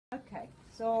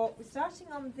So we're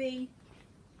starting on the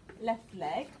left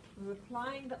leg. We're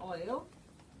applying the oil.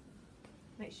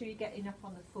 Make sure you get enough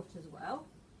on the foot as well.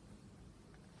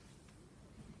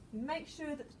 Make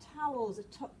sure that the towels are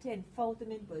tucked in, fold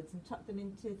them inwards and tuck them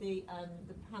into the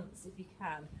pants if you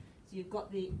can. So you've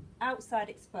got the outside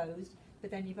exposed, but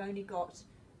then you've only got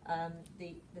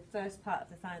the first part of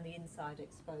the thigh and the inside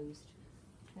exposed.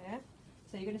 Okay?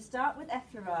 So you're going to start with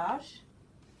effleurage,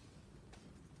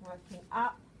 working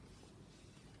up.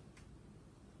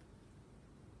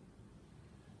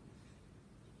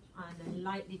 And then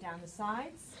lightly down the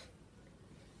sides.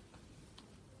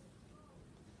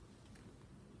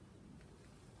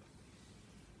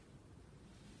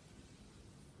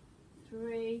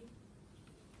 Three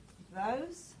of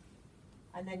those,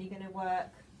 and then you're going to work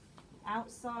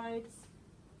outsides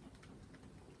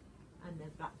and then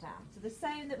back down. So the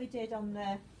same that we did on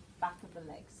the back of the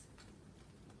legs.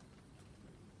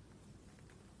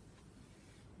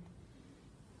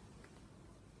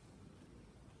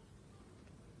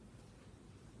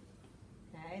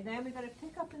 Okay, then we're going to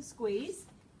pick up and squeeze.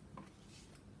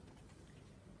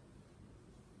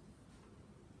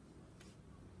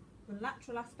 The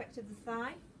lateral aspect of the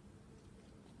thigh.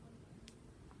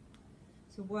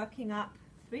 So working up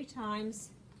 3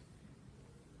 times.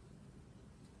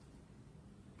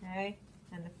 Okay,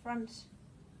 and the front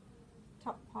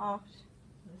top part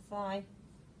of the thigh.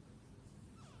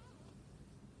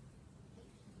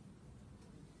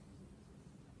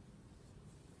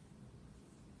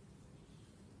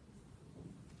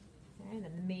 Okay, and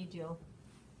then the medial.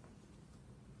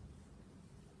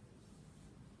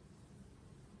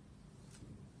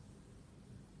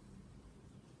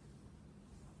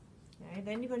 Okay,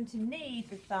 then you're going to knead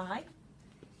the thigh,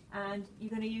 and you're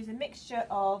going to use a mixture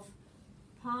of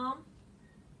palm,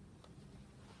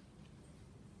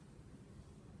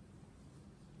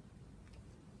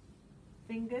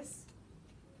 fingers,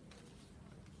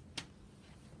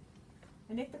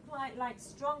 and if the client likes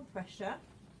strong pressure,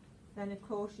 then of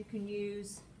course you can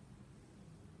use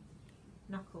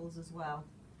knuckles as well.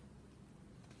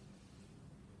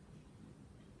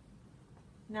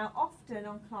 Now often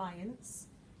on clients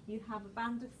you have a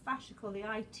band of fascia called the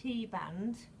IT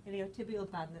band,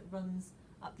 iliotibial band, that runs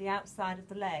up the outside of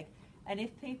the leg, and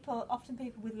if often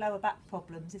people with lower back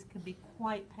problems, this can be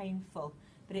quite painful,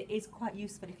 but it is quite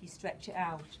useful if you stretch it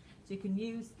out. So you can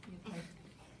use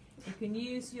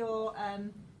your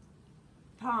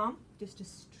palm just to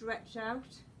stretch out.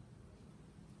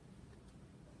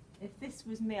 If this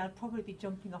was me, I'd probably be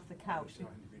jumping off the couch.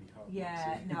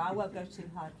 Yeah, no, I won't go too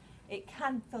hard. It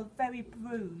can feel very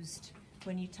bruised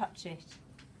when you touch it,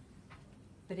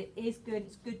 but it is good.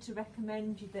 It's good to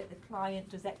recommend that the client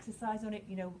does exercise on it.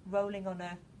 You know, rolling on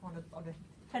a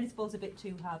tennis ball's a bit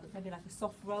too hard, but maybe like a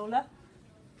soft roller,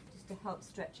 just to help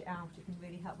stretch it out. It can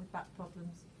really help with back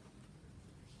problems.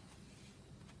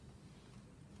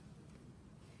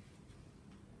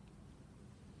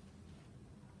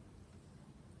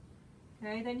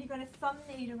 Okay, then you're going to thumb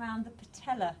knead around the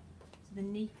patella, so the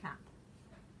kneecap.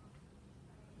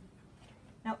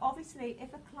 Now obviously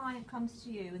if a client comes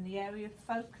to you and the area of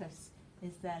focus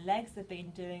is their legs, they've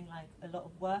been doing like a lot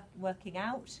of working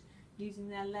out, using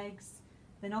their legs,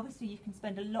 then obviously you can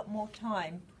spend a lot more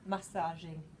time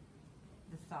massaging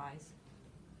the thighs.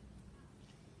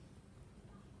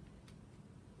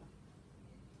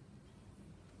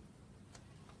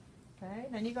 Okay,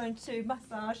 then you're going to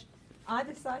massage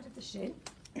either side of the shin.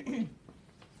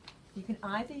 You can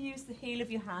either use the heel of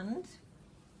your hand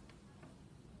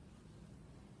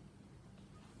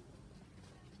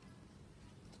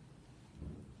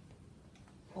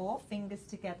or fingers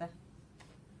together.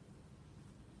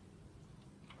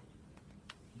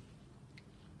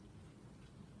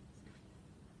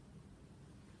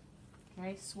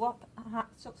 Okay, swap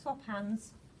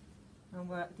hands and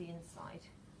work the inside.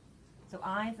 So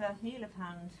either heel of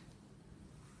hand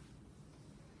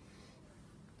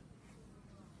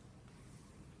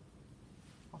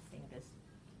or fingers.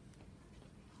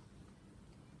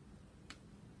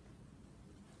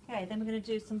 Okay, then we're going to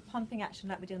do some pumping action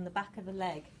like we did on the back of the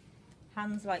leg.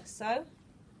 Hands like so,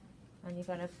 and you're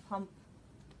going to pump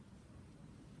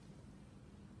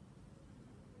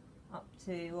up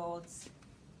towards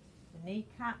the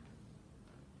kneecap,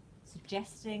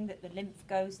 suggesting that the lymph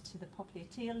goes to the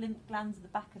popliteal lymph glands at the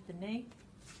back of the knee,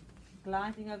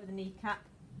 gliding over the kneecap,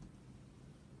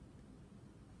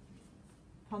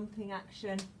 pumping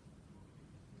action,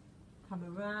 come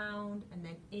around and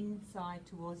then inside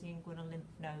towards the inguinal lymph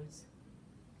nodes.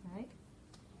 Okay,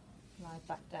 glide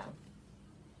back down.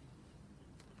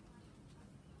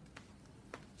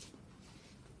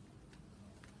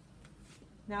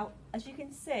 Now, as you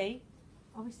can see,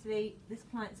 obviously this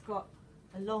client's got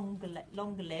a longer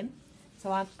limb,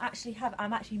 so I'm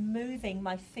actually moving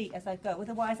my feet as I go.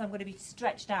 Otherwise, I'm going to be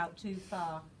stretched out too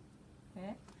far.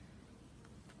 Okay.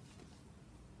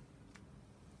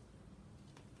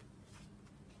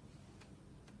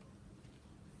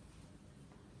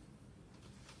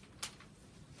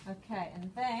 Okay,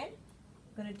 and then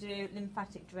I'm going to do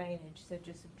lymphatic drainage. So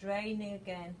just draining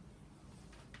again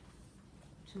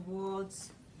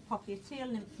towards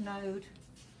popliteal lymph node,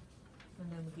 and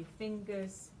then with your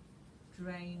fingers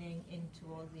draining in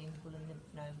towards the inguinal lymph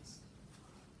nodes.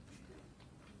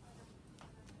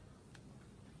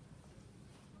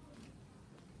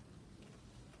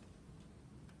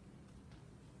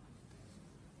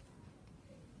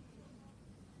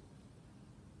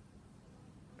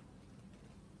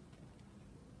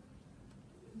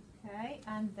 Okay,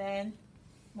 and then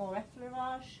more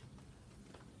effleurage.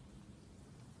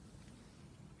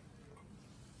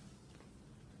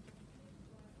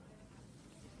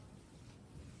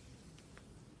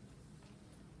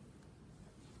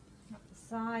 Up the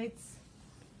sides.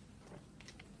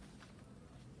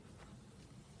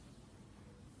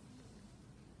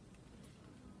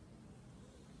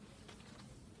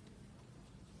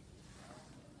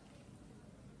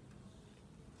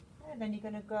 And then you're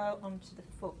going to go onto the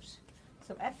foot.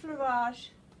 So effleurage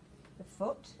the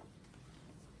foot,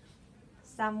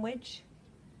 sandwich,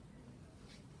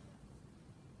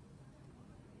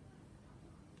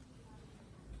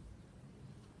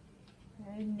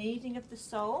 okay, kneading of the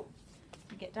sole.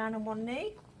 You get down on one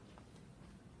knee,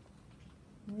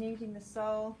 kneading the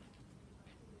sole.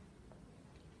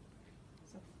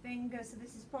 So fingers. So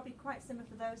this is probably quite similar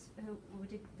for those who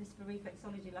did this for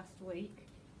reflexology last week.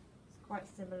 It's quite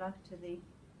similar to the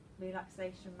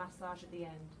relaxation massage at the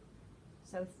end.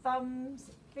 So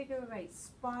thumbs, figure eight,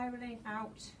 spiraling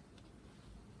out,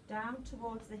 down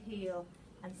towards the heel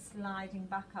and sliding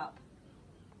back up.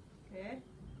 Okay.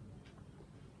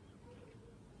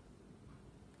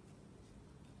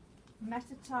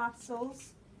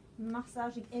 Metatarsals,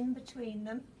 massaging in between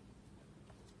them,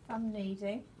 thumb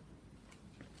kneading.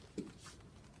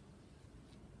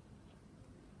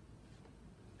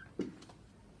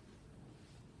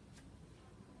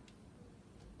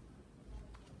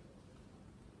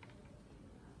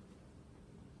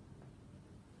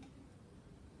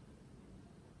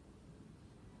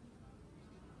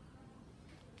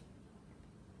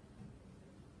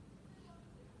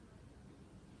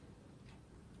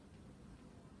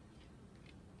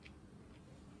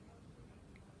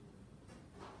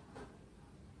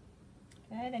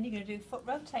 Okay, then you're going to do foot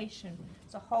rotation.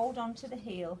 So hold on to the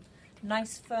heel,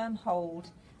 nice firm hold,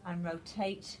 and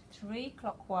rotate 3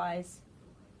 clockwise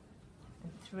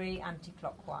and 3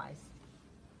 anti-clockwise.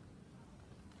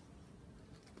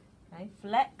 Okay,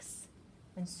 flex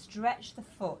and stretch the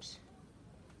foot.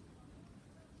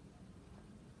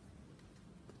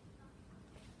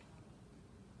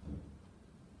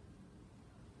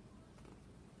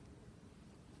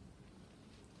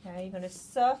 Okay, you're going to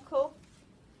circle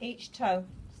each toe,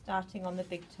 starting on the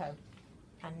big toe,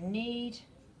 and knead,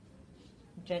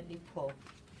 and gently pull.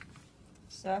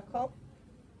 Circle,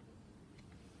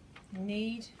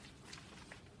 knead,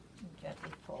 and gently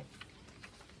pull.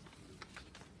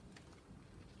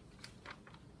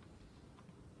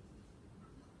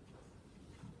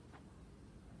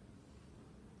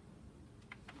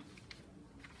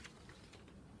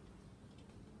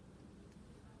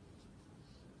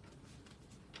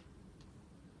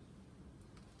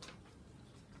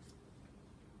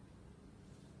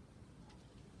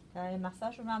 Okay,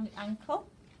 massage around the ankle,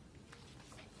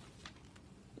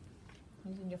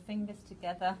 using your fingers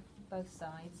together, both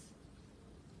sides.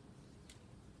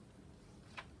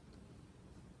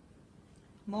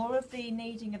 More of the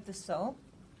kneading of the sole.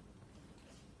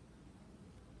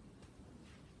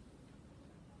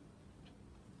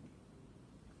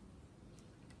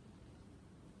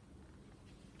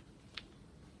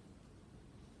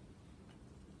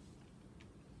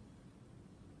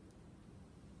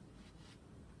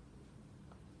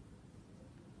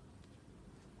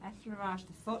 Effleurage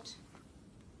the foot.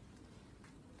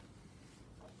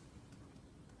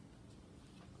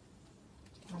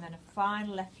 And then a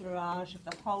final effleurage of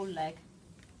the whole leg.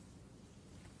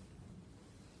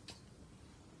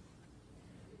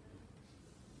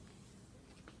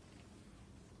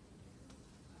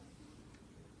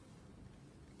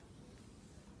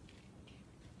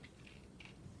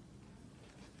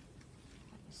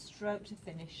 A stroke to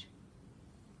finish.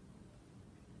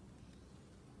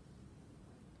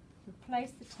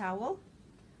 Replace the towel,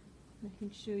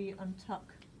 making sure you untuck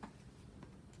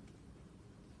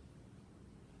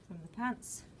from the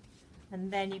pants.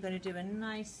 And then you're going to do a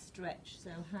nice stretch,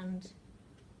 so hand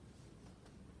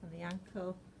on the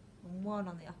ankle and one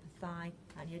on the upper thigh,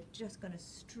 and you're just going to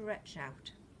stretch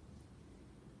out.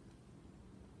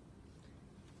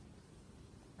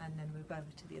 And then move over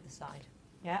to the other side.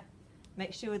 Yeah,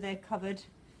 make sure they're covered.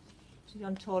 So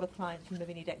on taller clients, you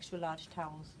maybe need extra large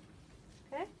towels.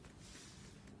 Okay.